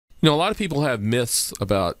You know, a lot of people have myths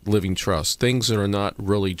about living trust, things that are not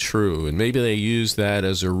really true, and maybe they use that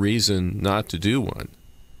as a reason not to do one.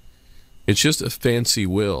 It's just a fancy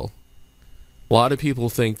will. A lot of people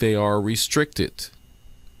think they are restricted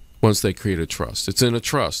once they create a trust. It's in a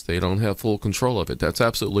trust. They don't have full control of it. That's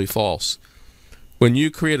absolutely false. When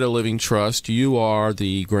you create a living trust, you are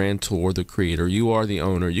the grantor, the creator. You are the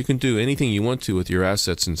owner. You can do anything you want to with your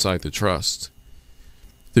assets inside the trust.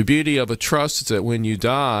 The beauty of a trust is that when you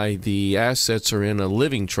die, the assets are in a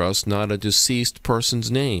living trust, not a deceased person's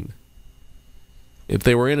name. If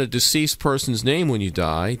they were in a deceased person's name when you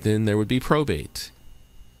die, then there would be probate.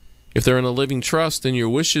 If they're in a living trust, then your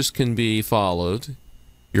wishes can be followed,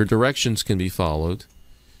 your directions can be followed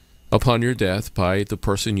upon your death by the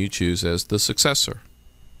person you choose as the successor.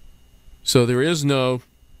 So there is no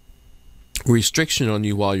restriction on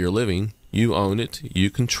you while you're living. You own it, you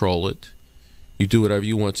control it. You do whatever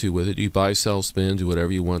you want to with it. You buy, sell, spend, do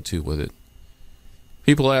whatever you want to with it.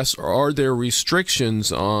 People ask, are there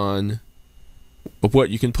restrictions on what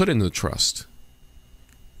you can put in the trust?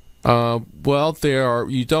 Well, there are.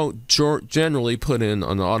 You don't generally put in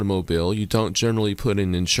an automobile. You don't generally put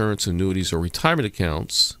in insurance, annuities, or retirement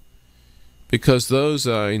accounts, because those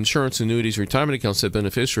insurance, annuities, retirement accounts have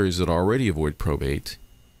beneficiaries that already avoid probate.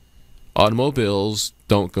 Automobiles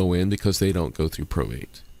don't go in because they don't go through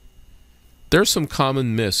probate. There's some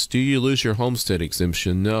common myths. Do you lose your homestead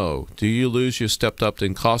exemption? No. Do you lose your stepped-up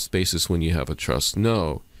in cost basis when you have a trust?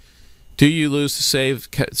 No. Do you lose the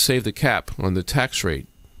save the cap on the tax rate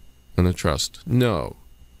on a trust? No.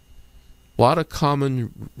 A lot of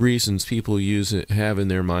common reasons people have in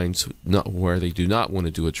their minds where they do not want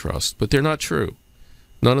to do a trust, but they're not true.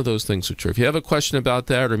 None of those things are true. If you have a question about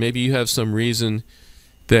that, or maybe you have some reason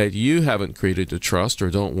that you haven't created a trust or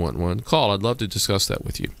don't want one, call. I'd love to discuss that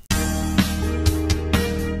with you.